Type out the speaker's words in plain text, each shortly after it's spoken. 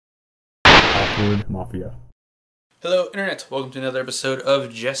Discord Mafia. Hello Internet, welcome to another episode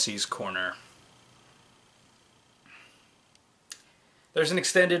of Jesse's Corner. There's an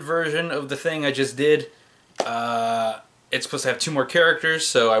extended version of the thing I just did. It's supposed to have 2 more characters,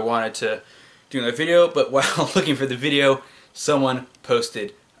 so I wanted to do another video, but while looking for the video, someone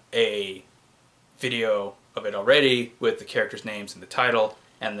posted a video of it already with the characters' names in the title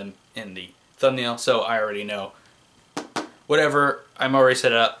and them in the thumbnail, so I already know. Whatever, I'm already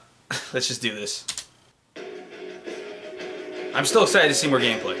set up. Let's just do this. I'm still excited to see more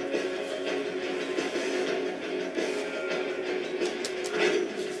gameplay.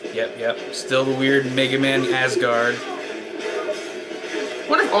 Yep. Still the weird Mega Man Asgard.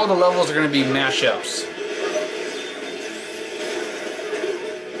 What if all the levels are going to be mashups?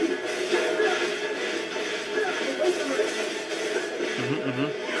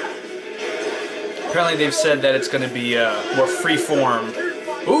 Apparently they've said that it's going to be more free-form.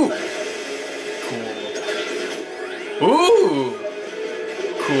 Ooh! Cool. Ooh!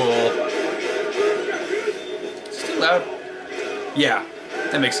 Cool. It's too loud. Yeah,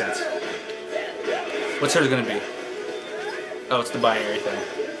 that makes sense. What's hers going to be? Oh, it's the binary thing.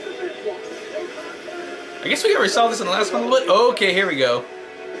 I guess we already saw this in the last one a little bit. Okay, here we go.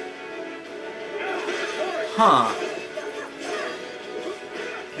 Huh.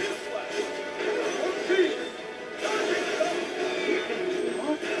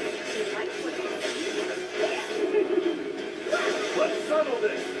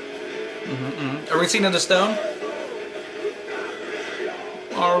 Are we seeing another stone?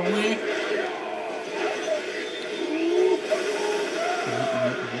 Are we?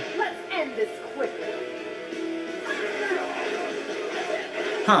 Let's end this quickly.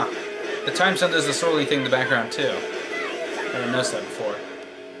 Huh. The time zone does the swirling thing in the background too. I didn't notice that before.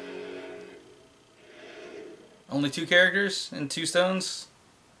 Only 2 characters and 2 stones?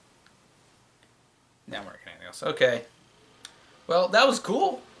 Now we're working anything else. Okay. Well, that was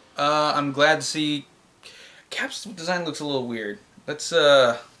cool. I'm glad to see. Cap's design looks a little weird. Let's take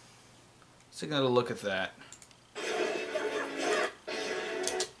another look at that.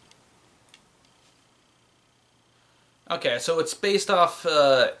 Okay, so it's based off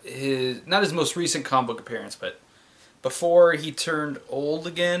not his most recent comic book appearance, but before he turned old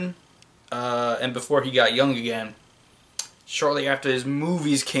again, and before he got young again. Shortly after his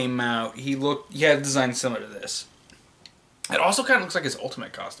movies came out, he had a design similar to this. It also kind of looks like his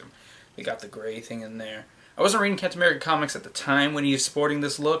Ultimate costume. They got the gray thing in there. I wasn't reading Captain America comics at the time when he was sporting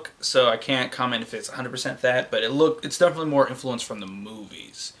this look, so I can't comment if it's 100% that, but it's definitely more influenced from the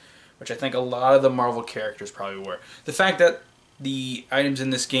movies, which I think a lot of the Marvel characters probably were. The fact that the items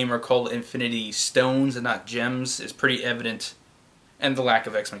in this game are called Infinity Stones and not gems is pretty evident, and the lack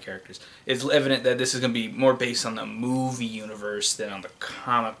of X-Men characters. It's evident that this is going to be more based on the movie universe than on the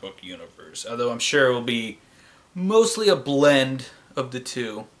comic book universe, although I'm sure it will be mostly a blend of the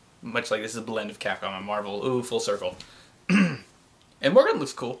two, much like this is a blend of Capcom and Marvel. Ooh, full circle. And Morgan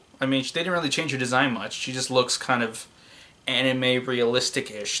looks cool. I mean, they didn't really change her design much. She just looks kind of anime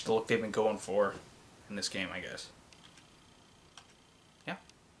realistic-ish, the look they've been going for in this game, I guess. Yeah.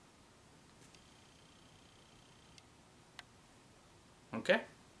 Okay.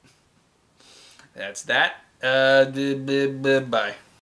 That's that. Bye.